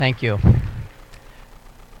Thank you.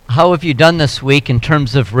 How have you done this week in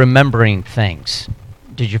terms of remembering things?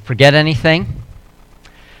 Did you forget anything?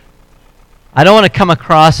 I don't want to come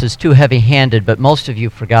across as too heavy-handed, but most of you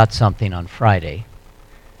forgot something on Friday.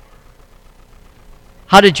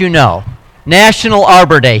 How did you know? National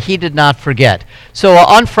Arbor Day. He did not forget. So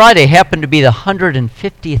on Friday happened to be the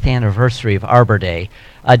 150th anniversary of Arbor Day.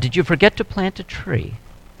 Did you forget to plant a tree?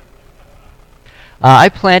 I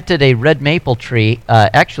planted a red maple tree,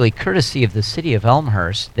 actually courtesy of the city of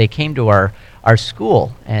Elmhurst. They came to our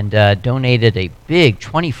school and donated a big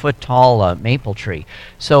 20-foot tall maple tree.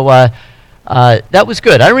 So that was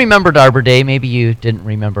good. I remembered Arbor Day. Maybe you didn't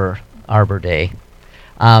remember Arbor Day.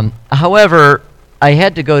 However, I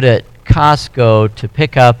had to go to Costco to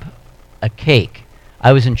pick up a cake.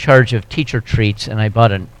 I was in charge of teacher treats, and I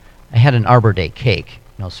had an Arbor Day cake.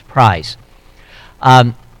 No surprise.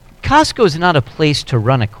 Costco is not a place to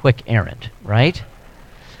run a quick errand, right?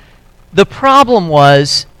 The problem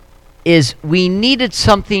is we needed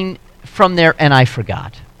something from there, and I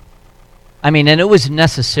forgot. And it was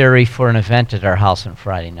necessary for an event at our house on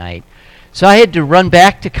Friday night. So I had to run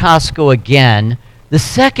back to Costco again the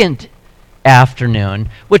second afternoon,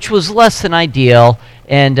 which was less than ideal,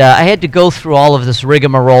 and I had to go through all of this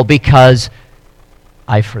rigmarole because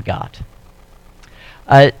I forgot.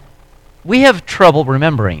 We have trouble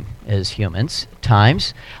remembering as humans at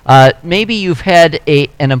times. Maybe you've had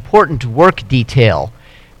an important work detail.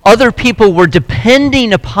 Other people were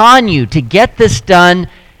depending upon you to get this done,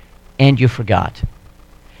 and you forgot.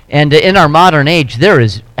 And in our modern age, there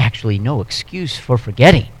is actually no excuse for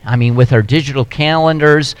forgetting. With our digital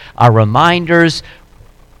calendars, our reminders,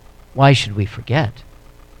 why should we forget?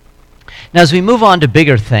 Now, as we move on to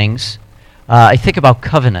bigger things, I think about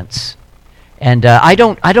covenants. And I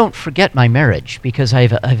don't forget my marriage because I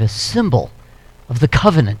have a symbol of the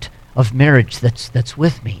covenant of marriage that's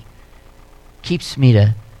with me. Keeps me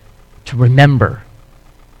to remember.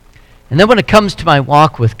 And then when it comes to my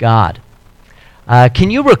walk with God,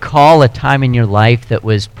 can you recall a time in your life that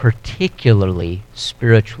was particularly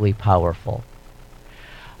spiritually powerful?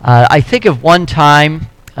 I think of one time,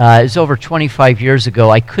 it was over 25 years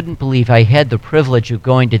ago. I couldn't believe I had the privilege of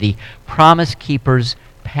going to the Promise Keepers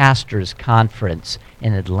Pastors Conference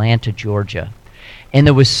in Atlanta, Georgia. And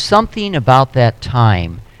there was something about that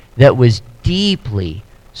time that was deeply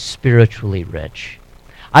spiritually rich.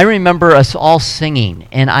 I remember us all singing,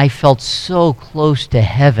 and I felt so close to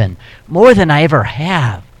heaven, more than I ever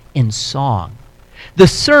have in song. The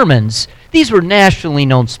sermons, these were nationally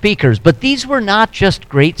known speakers, but these were not just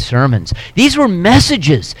great sermons. These were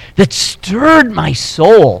messages that stirred my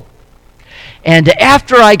soul. And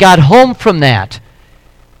after I got home from that,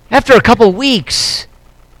 after a couple weeks,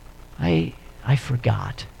 I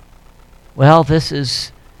forgot. Well, this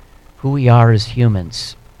is who we are as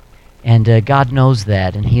humans. And God knows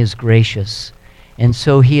that, and He is gracious. And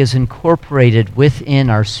so He has incorporated within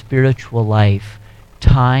our spiritual life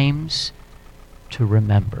times to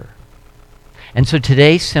remember. And so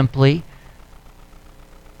today, simply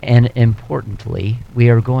and importantly, we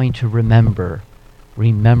are going to remember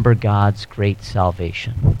God's great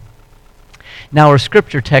salvation. Now, our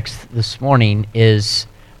scripture text this morning is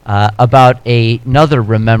about another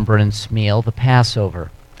remembrance meal, the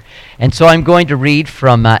Passover. And so I'm going to read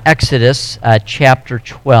from Exodus chapter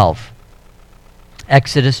 12.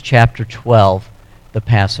 Exodus chapter 12, the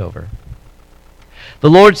Passover. The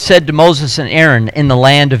Lord said to Moses and Aaron in the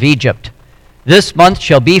land of Egypt, "This month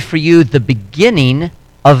shall be for you the beginning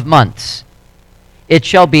of months. It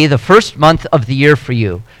shall be the first month of the year for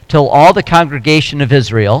you, till all the congregation of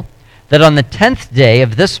Israel, that on the 10th day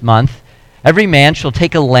of this month every man shall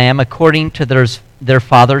take a lamb according to their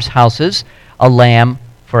father's houses, a lamb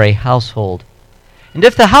for a household. And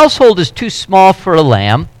if the household is too small for a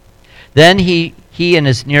lamb, then he and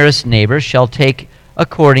his nearest neighbor shall take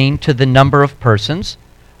according to the number of persons,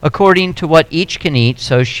 according to what each can eat,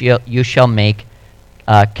 so you shall make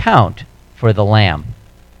count for the lamb.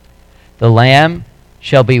 The lamb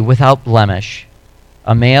shall be without blemish,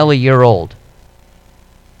 a male a year old.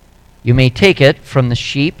 You may take it from the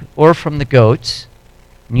sheep or from the goats,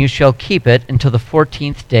 and you shall keep it until the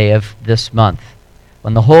 14th day of this month,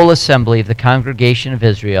 when the whole assembly of the congregation of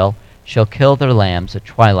Israel shall kill their lambs at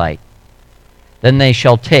twilight. Then they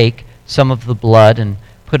shall take some of the blood and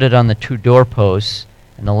put it on the 2 doorposts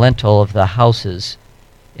and the lintel of the houses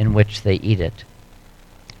in which they eat it.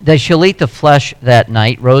 They shall eat the flesh that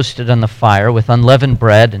night, roasted on the fire with unleavened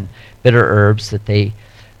bread and bitter herbs, that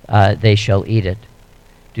they shall eat it.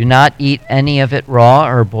 Do not eat any of it raw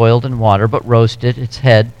or boiled in water, but roast it, its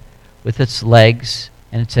head with its legs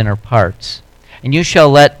and its inner parts. and you shall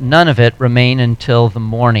let none of it remain until the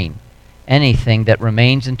morning. Anything that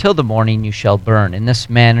remains until the morning you shall burn. In this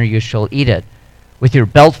manner you shall eat it, with your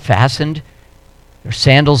belt fastened, your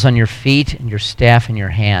sandals on your feet, and your staff in your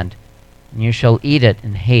hand. And you shall eat it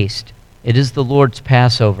in haste. It is the Lord's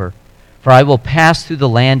Passover. For I will pass through the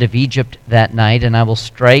land of Egypt that night, and I will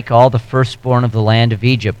strike all the firstborn of the land of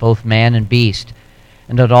Egypt, both man and beast.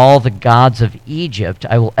 And at all the gods of Egypt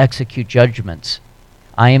I will execute judgments.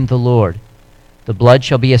 I am the Lord. The blood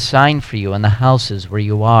shall be a sign for you in the houses where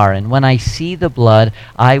you are. And when I see the blood,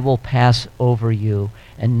 I will pass over you,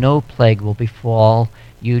 and no plague will befall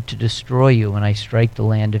you to destroy you when I strike the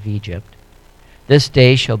land of Egypt. This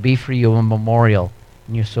day shall be for you a memorial,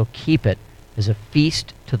 and you shall keep it as a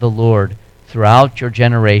feast to the Lord throughout your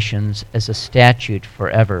generations, as a statute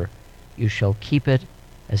forever. You shall keep it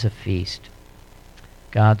as a feast.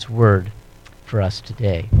 God's word for us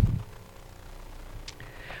today.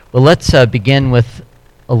 Well, let's begin with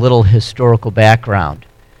a little historical background.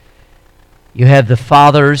 You have the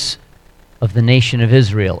fathers of the nation of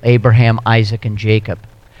Israel, Abraham, Isaac, and Jacob.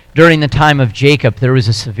 During the time of Jacob, there was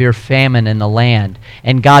a severe famine in the land,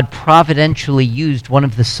 and God providentially used one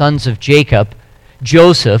of the sons of Jacob,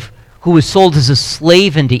 Joseph, who was sold as a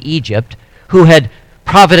slave into Egypt, who had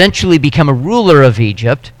providentially become a ruler of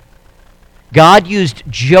Egypt. God used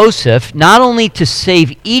Joseph not only to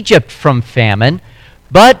save Egypt from famine,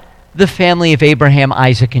 but the family of Abraham,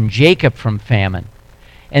 Isaac, and Jacob from famine.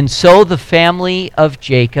 And so the family of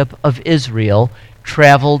Jacob, of Israel,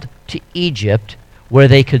 traveled to Egypt, where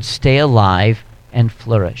they could stay alive and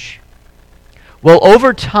flourish. Well,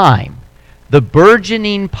 over time, the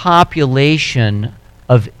burgeoning population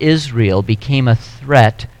of Israel became a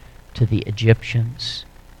threat to the Egyptians.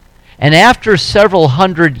 And after several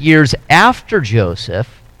hundred years after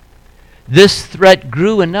Joseph, this threat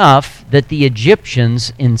grew enough that the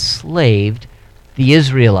Egyptians enslaved the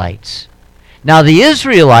Israelites. Now, the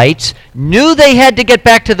Israelites knew they had to get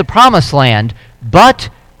back to the Promised Land, but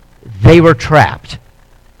they were trapped.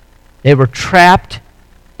 They were trapped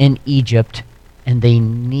in Egypt, and they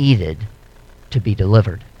needed to be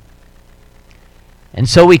delivered. And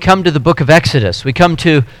so we come to the book of Exodus. We come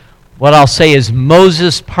to what I'll say is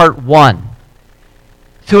Moses part 1.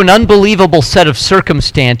 Through an unbelievable set of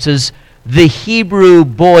circumstances, the Hebrew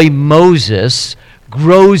boy Moses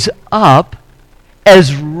grows up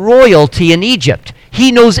as royalty in Egypt.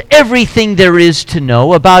 He knows everything there is to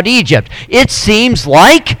know about Egypt. It seems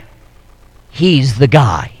like he's the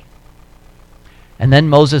guy. And then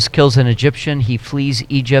Moses kills an Egyptian. He flees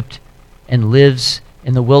Egypt and lives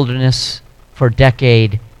in the wilderness for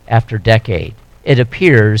decade after decade. It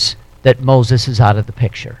appears that Moses is out of the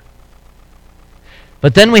picture.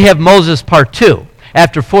 But then we have Moses part 2.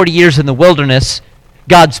 After 40 years in the wilderness,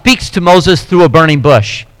 God speaks to Moses through a burning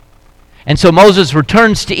bush. And so Moses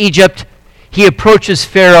returns to Egypt. He approaches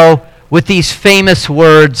Pharaoh with these famous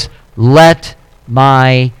words, "Let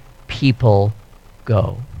my people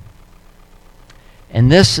go." And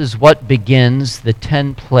this is what begins the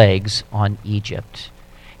 10 plagues on Egypt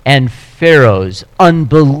and Pharaoh's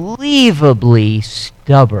unbelievably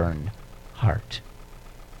stubborn heart.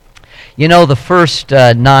 You know, the first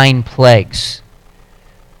 9 plagues,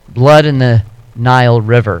 blood in the Nile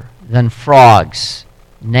River, then frogs,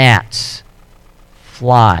 gnats,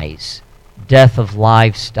 flies, death of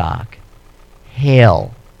livestock,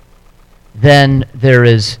 hail. Then there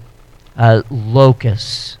is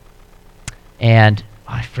locusts. And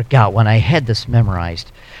I forgot when I had this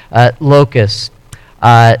memorized. Locusts.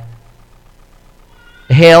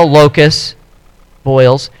 Hail, locusts,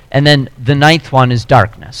 boils. And then the 9th one is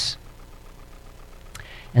darkness.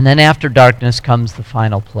 And then after darkness comes the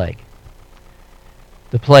final plague.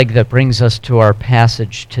 The plague that brings us to our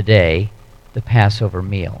passage today, the Passover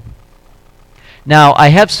meal. Now, I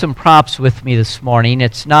have some props with me this morning.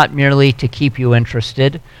 It's not merely to keep you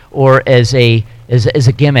interested or as a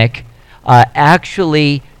gimmick.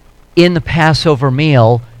 Actually, in the Passover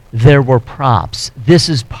meal, there were props. This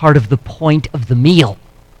is part of the point of the meal.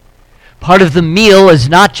 Part of the meal is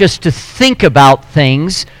not just to think about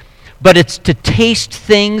things, but it's to taste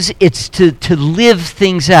things, it's to live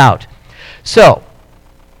things out. So,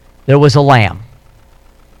 there was a lamb.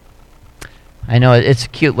 I know, it's a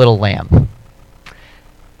cute little lamb.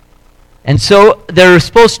 And so they're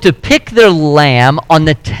supposed to pick their lamb on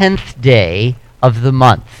the 10th day of the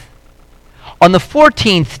month. On the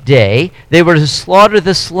 14th day, they were to slaughter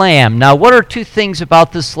this lamb. Now, what are 2 things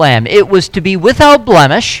about this lamb? It was to be without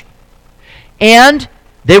blemish, and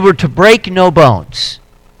they were to break no bones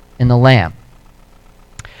in the lamb.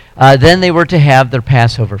 Then they were to have their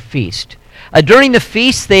Passover feast. During the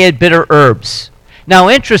feast, they had bitter herbs. Now,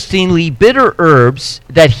 interestingly, bitter herbs,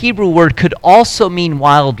 that Hebrew word could also mean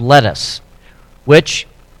wild lettuce, which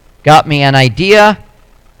got me an idea,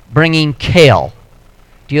 bringing kale.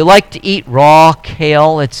 Do you like to eat raw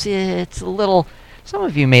kale? It's a little, some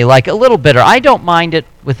of you may like it, a little bitter. I don't mind it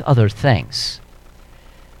with other things.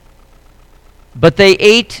 But they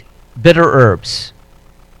ate bitter herbs.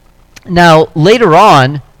 Now, later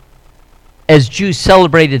on, as Jews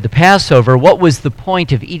celebrated the Passover, what was the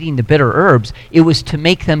point of eating the bitter herbs? It was to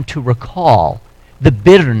make them to recall the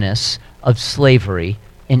bitterness of slavery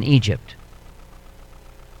in Egypt.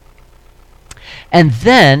 And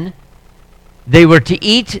then they were to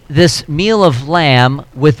eat this meal of lamb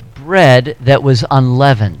with bread that was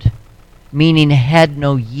unleavened, meaning had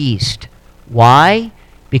no yeast. Why?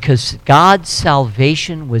 Because God's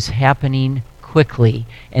salvation was happening quickly,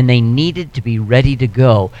 and they needed to be ready to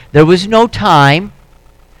go. There was no time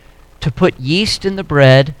to put yeast in the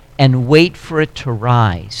bread and wait for it to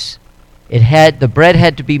rise. The bread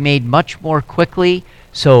had to be made much more quickly,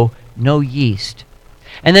 so no yeast.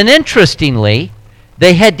 And then interestingly,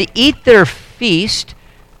 they had to eat their feast,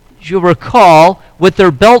 as you'll recall, with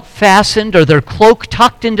their belt fastened or their cloak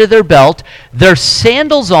tucked into their belt, their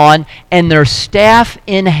sandals on, and their staff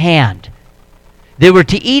in hand. They were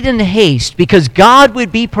to eat in haste because God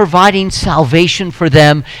would be providing salvation for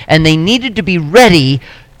them, and they needed to be ready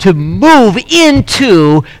to move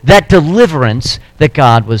into that deliverance that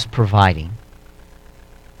God was providing.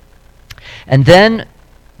 And then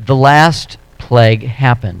the last plague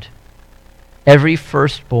happened. Every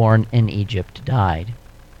firstborn in Egypt died.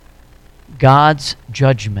 God's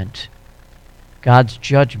judgment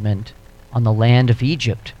on the land of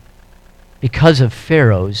Egypt because of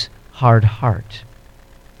Pharaoh's hard heart.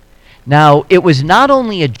 Now, it was not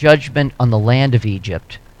only a judgment on the land of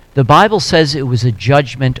Egypt, the Bible says it was a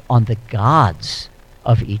judgment on the gods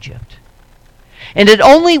of Egypt. And it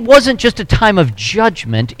only wasn't just a time of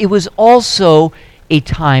judgment, it was also a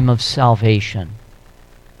time of salvation.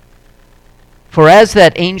 For as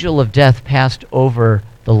that angel of death passed over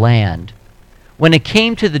the land, when it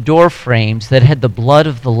came to the door frames that had the blood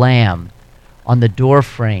of the Lamb on the door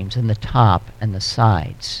frames and the top and the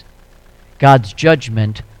sides, God's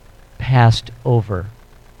judgment passed over.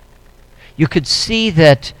 You could see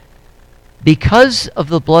that because of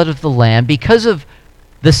the blood of the Lamb, because of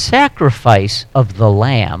the sacrifice of the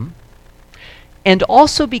Lamb, and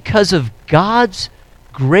also because of God's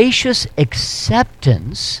gracious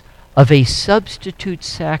acceptance of a substitute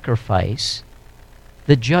sacrifice,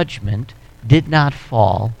 the judgment did not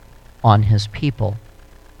fall on his people.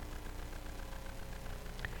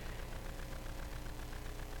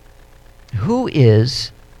 Who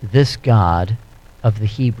is this God of the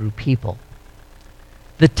Hebrew people?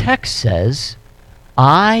 The text says,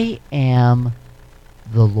 I am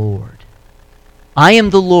the Lord. I am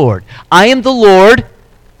the Lord. I am the Lord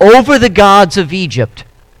over the gods of Egypt,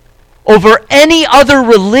 over any other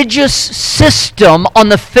religious system on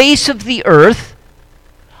the face of the earth.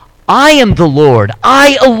 I am the Lord.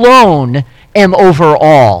 I alone am over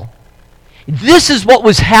all. This is what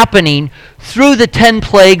was happening through the 10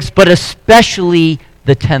 plagues, but especially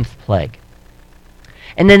the 10th plague.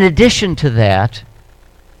 And in addition to that,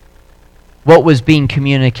 what was being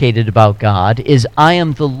communicated about God is, I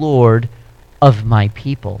am the Lord of my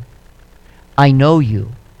people. I know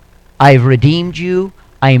you. I have redeemed you.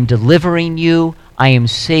 I am delivering you. I am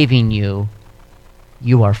saving you.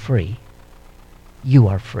 You are free. You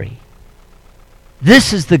are free.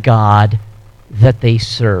 This is the God that they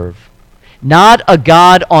serve. Not a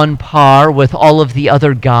God on par with all of the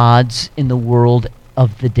other gods in the world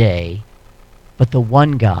of the day, but the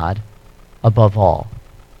one God above all.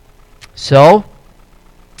 So,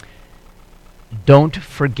 don't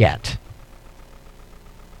forget.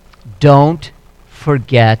 Don't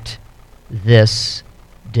forget this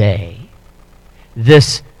day.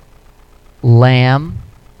 This lamb,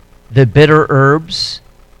 the bitter herbs.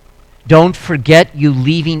 Don't forget you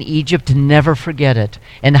leaving Egypt. Never forget it.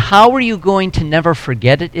 And how are you going to never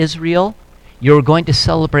forget it, Israel? You're going to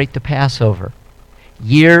celebrate the Passover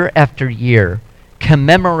year after year.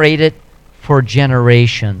 Commemorate it for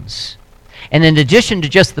generations. And in addition to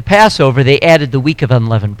just the Passover, they added the week of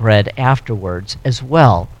unleavened bread afterwards as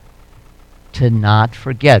well, to not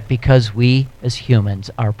forget, because we as humans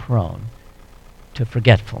are prone to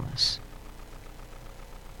forgetfulness.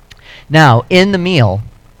 Now, in the meal,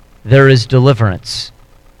 there is deliverance.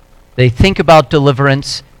 They think about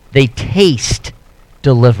deliverance. They taste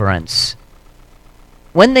deliverance.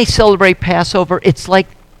 When they celebrate Passover, it's like,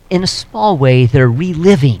 in a small way, they're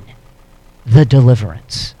reliving the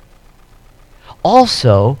deliverance.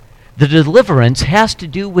 Also, the deliverance has to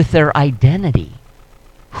do with their identity.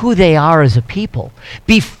 who they are as a people.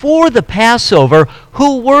 Before the Passover,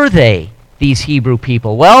 who were they, these Hebrew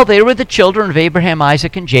people? Well, they were the children of Abraham,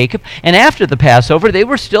 Isaac, and Jacob. And after the Passover, they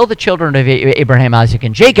were still the children of Abraham, Isaac,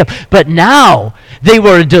 and Jacob. But now, they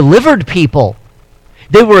were a delivered people.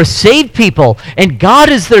 They were a saved people. And God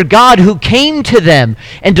is their God who came to them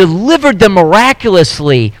and delivered them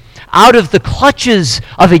miraculously out of the clutches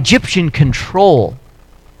of Egyptian control.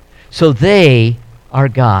 So they are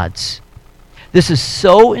God's. This is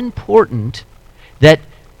so important that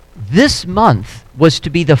this month was to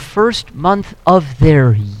be the first month of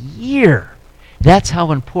their year. That's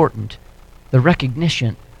how important the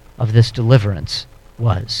recognition of this deliverance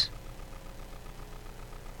was.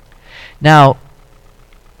 Now,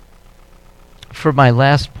 for my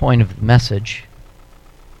last point of the message,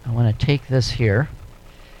 I want to take this here,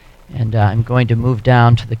 and I'm going to move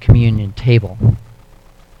down to the communion table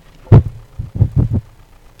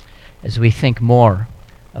as we think more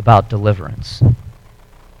about deliverance.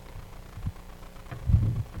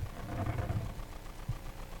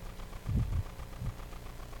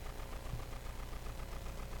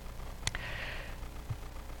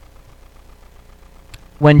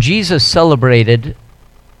 When Jesus celebrated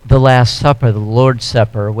the Last Supper, the Lord's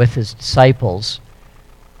Supper, with his disciples,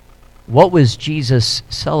 what was Jesus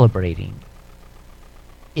celebrating?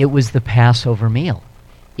 It was the Passover meal.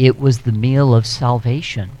 It was the meal of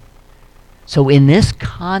salvation. So in this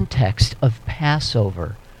context of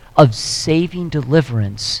Passover, of saving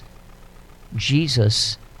deliverance,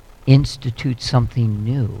 Jesus institutes something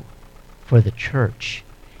new for the church.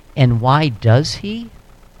 And why does he?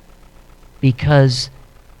 Because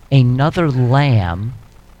another lamb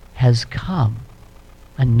has come.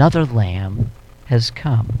 Another lamb has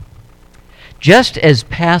come. Just as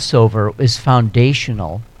Passover is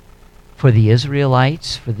foundational for the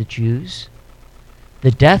Israelites, for the Jews,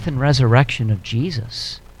 the death and resurrection of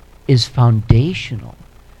Jesus is foundational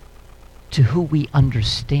to who we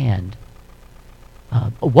understand,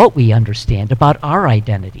 what we understand about our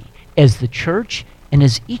identity as the church and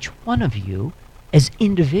as each one of you as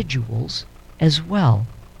individuals as well.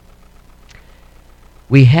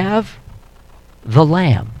 We have the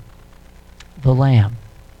Lamb. The Lamb.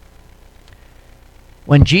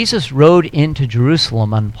 When Jesus rode into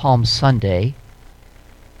Jerusalem on Palm Sunday,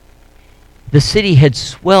 the city had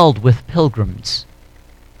swelled with pilgrims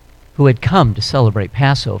who had come to celebrate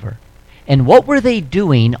Passover. And what were they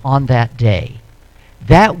doing on that day?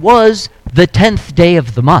 That was the 10th day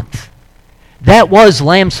of the month. That was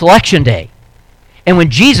Lamb Selection Day. And when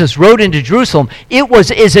Jesus rode into Jerusalem, it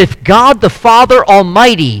was as if God the Father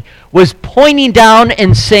Almighty was pointing down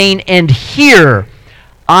and saying, "And here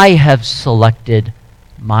I have selected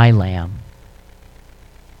my lamb."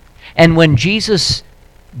 And when Jesus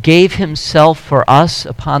gave himself for us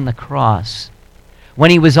upon the cross,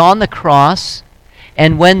 when he was on the cross,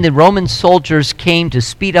 and when the Roman soldiers came to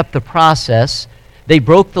speed up the process, they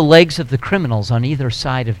broke the legs of the criminals on either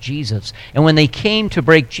side of Jesus. And when they came to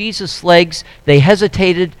break Jesus' legs, they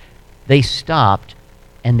hesitated, they stopped,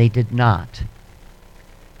 and they did not.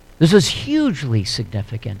 This was hugely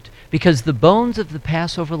significant because the bones of the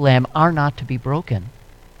Passover lamb are not to be broken.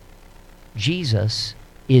 Jesus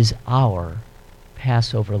is our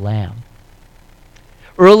Passover lamb.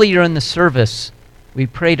 Earlier in the service, we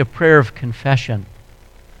prayed a prayer of confession.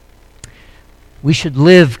 We should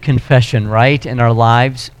live confession, right, in our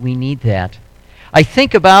lives. We need that. I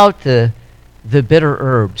think about the bitter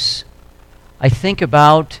herbs. I think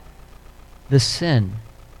about the sin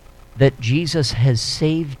that Jesus has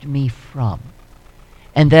saved me from,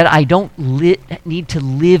 and that I don't need to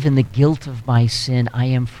live in the guilt of my sin. I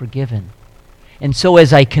am forgiven. And so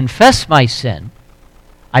as I confess my sin,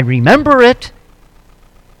 I remember it,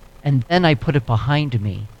 and then I put it behind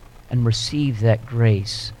me and receive that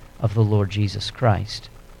grace of the Lord Jesus Christ.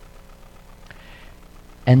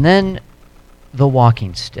 And then the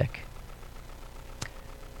walking stick.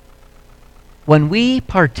 When we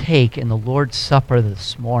partake in the Lord's Supper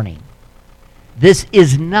this morning, this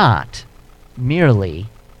is not merely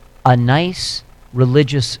a nice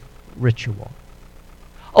religious ritual.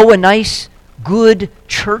 Oh, a nice, good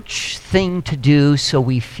church thing to do so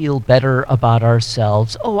we feel better about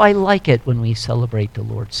ourselves. Oh, I like it when we celebrate the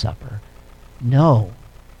Lord's Supper. No.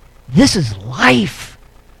 This is life.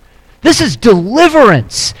 This is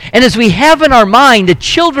deliverance. And as we have in our mind the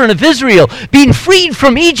children of Israel being freed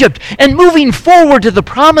from Egypt and moving forward to the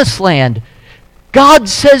promised land, God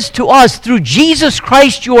says to us, through Jesus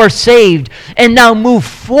Christ you are saved, and now move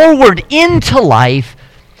forward into life,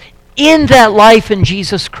 in that life in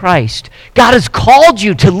Jesus Christ. God has called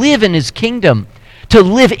you to live in his kingdom, to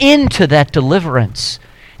live into that deliverance.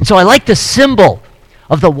 And so I like the symbol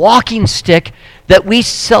of the walking stick, that we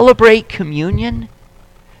celebrate communion,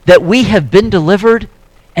 that we have been delivered,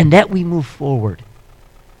 and that we move forward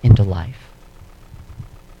into life.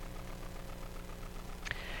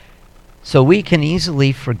 So we can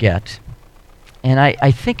easily forget. And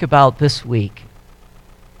I think about this week.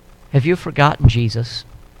 Have you forgotten Jesus?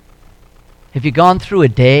 Have you gone through a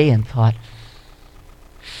day and thought,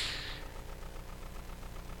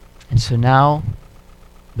 and so now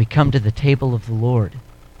we come to the table of the Lord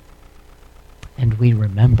and we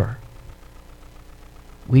remember.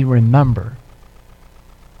 We remember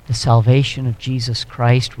the salvation of Jesus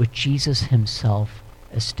Christ, which Jesus himself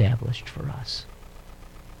established for us.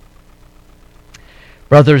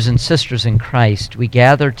 Brothers and sisters in Christ, we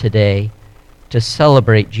gather today to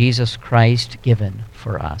celebrate Jesus Christ given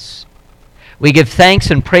for us. We give thanks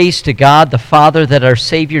and praise to God the Father that our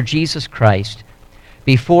Savior Jesus Christ,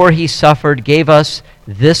 before he suffered, gave us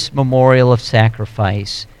this memorial of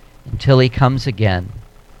sacrifice until he comes again.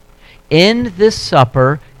 In this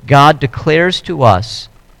supper, God declares to us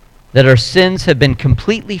that our sins have been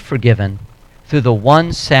completely forgiven through the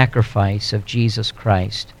one sacrifice of Jesus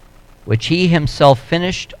Christ, which he himself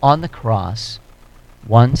finished on the cross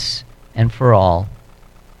once and for all.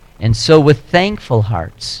 And so with thankful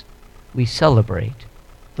hearts, we celebrate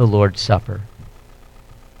the Lord's Supper.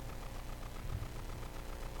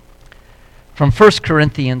 From 1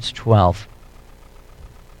 Corinthians 12.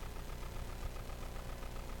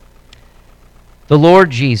 The Lord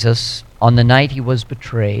Jesus, on the night he was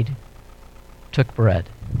betrayed, took bread.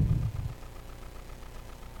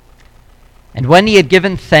 And when he had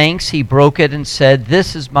given thanks, he broke it and said,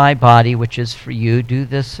 "This is my body, which is for you. Do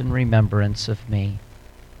this in remembrance of me."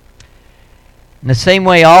 In the same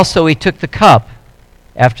way also he took the cup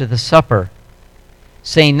after the supper,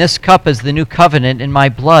 saying, "This cup is the new covenant in my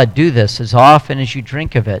blood. Do this as often as you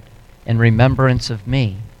drink of it in remembrance of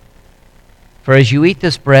me. For as you eat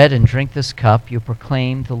this bread and drink this cup, you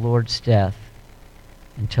proclaim the Lord's death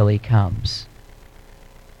until he comes."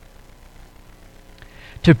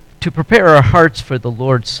 To prepare our hearts for the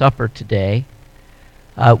Lord's Supper today,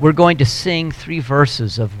 we're going to sing 3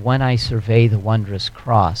 verses of "When I Survey the Wondrous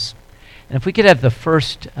Cross." And if we could have the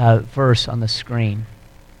first verse on the screen.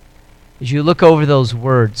 As you look over those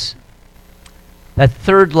words, that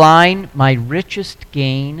third line, "My richest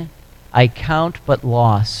gain I count but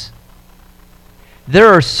loss."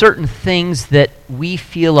 There are certain things that we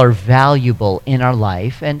feel are valuable in our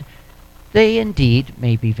life, and they indeed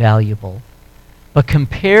may be valuable. But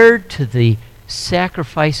compared to the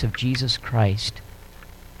sacrifice of Jesus Christ,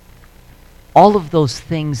 all of those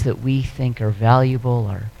things that we think are valuable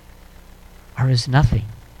are as nothing.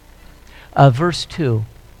 Verse 2.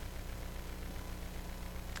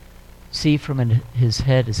 "See from his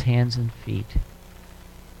head, his hands and feet,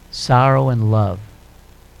 sorrow and love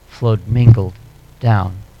flowed mingled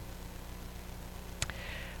down."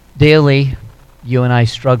 Daily, you and I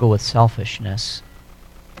struggle with selfishness.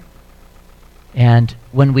 And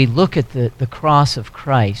when we look at the cross of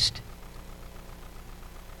Christ,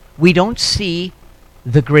 we don't see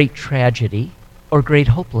the great tragedy or great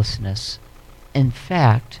hopelessness. In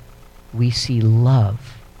fact, we see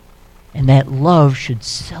love. And that love should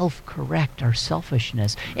self-correct our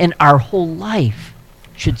selfishness. And our whole life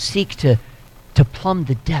should seek to plumb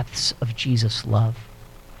the depths of Jesus' love.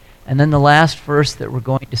 And then the last verse that we're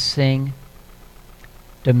going to sing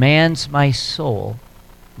demands my soul,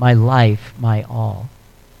 my life, my all.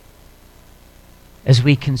 As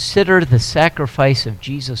we consider the sacrifice of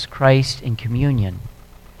Jesus Christ in communion,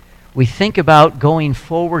 we think about going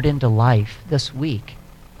forward into life this week.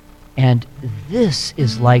 And this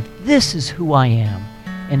is life. This is who I am.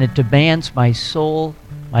 And it demands my soul,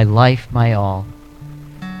 my life, my all.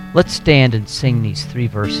 Let's stand and sing these 3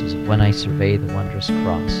 verses of "When I Survey the Wondrous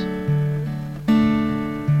Cross."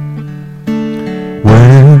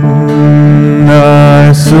 When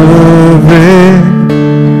I survey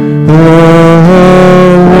the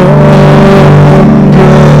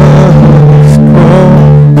wondrous cross,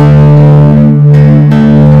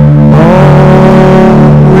 on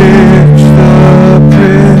which the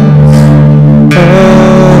Prince of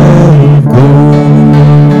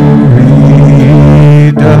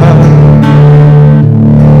Glory died,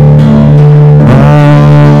 my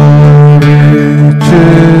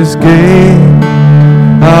riches gain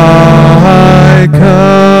I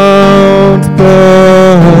count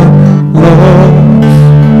but loss,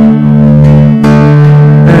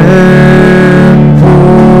 and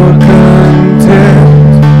for content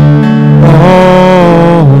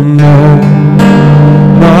all know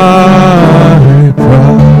my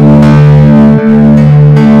pride.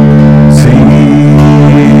 See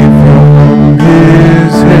from his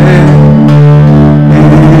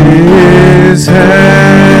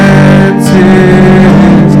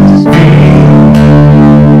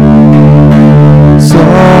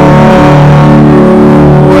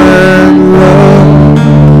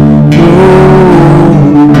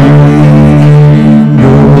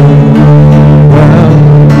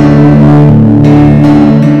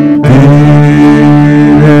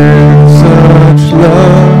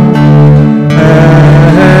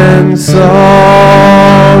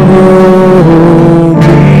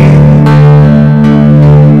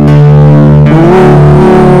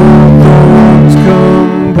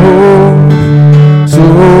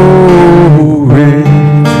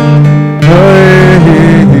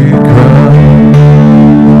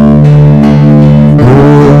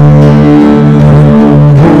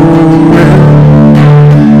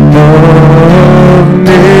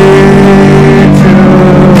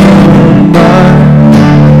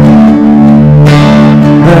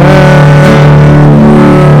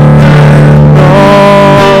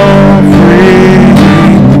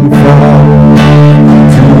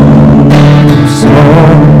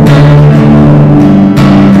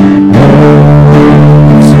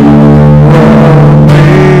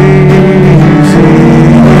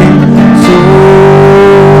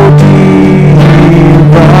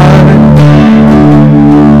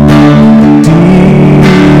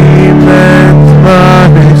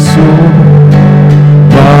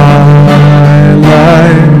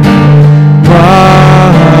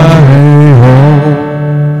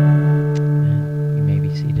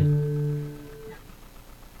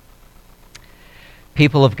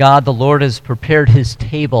People of God, the Lord has prepared his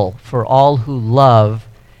table for all who love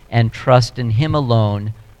and trust in him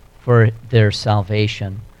alone for their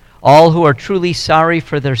salvation. All who are truly sorry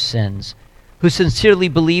for their sins, who sincerely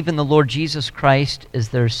believe in the Lord Jesus Christ as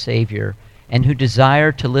their Savior, and who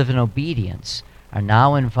desire to live in obedience, are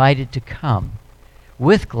now invited to come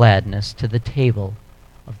with gladness to the table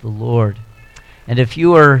of the Lord. And if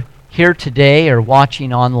you are here today or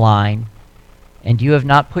watching online, and you have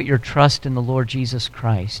not put your trust in the Lord Jesus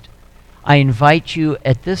Christ, I invite you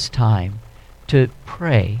at this time to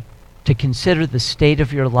pray, to consider the state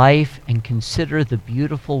of your life and consider the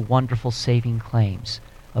beautiful, wonderful saving claims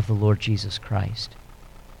of the Lord Jesus Christ.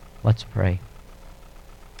 Let's pray.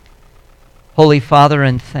 Holy Father,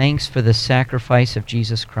 in thanks for the sacrifice of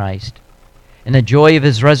Jesus Christ, in the joy of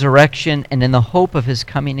his resurrection and in the hope of his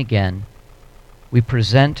coming again, we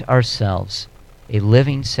present ourselves a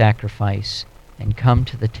living sacrifice and come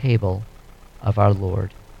to the table of our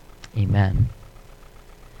Lord. Amen.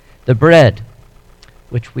 The bread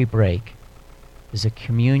which we break is a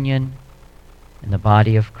communion in the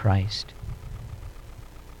body of Christ.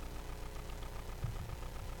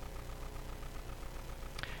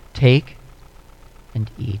 Take and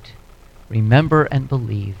eat. Remember and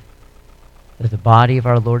believe that the body of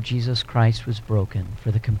our Lord Jesus Christ was broken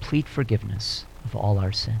for the complete forgiveness of all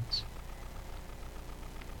our sins.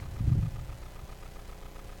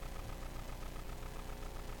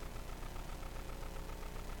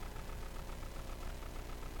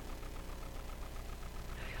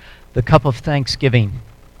 The cup of thanksgiving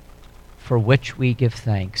for which we give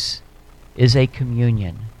thanks is a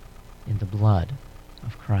communion in the blood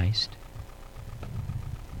of Christ.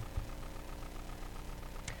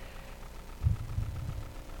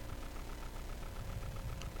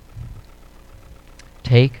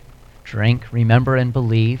 Take, drink, remember, and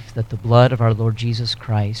believe that the blood of our Lord Jesus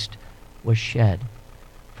Christ was shed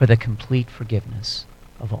for the complete forgiveness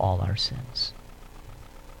of all our sins.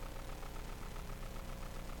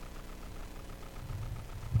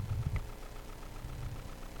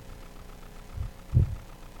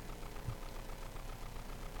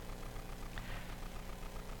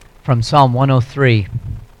 From Psalm 103,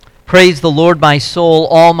 praise the Lord, my soul,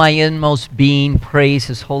 all my inmost being, praise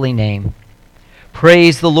his holy name.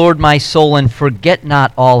 Praise the Lord, my soul, and forget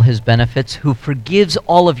not all his benefits, who forgives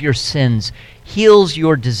all of your sins, heals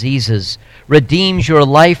your diseases, redeems your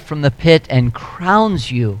life from the pit, and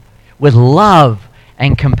crowns you with love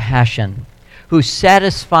and compassion, who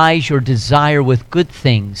satisfies your desire with good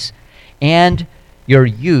things, and your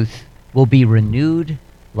youth will be renewed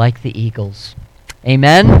like the eagles.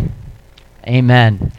 Amen? Amen.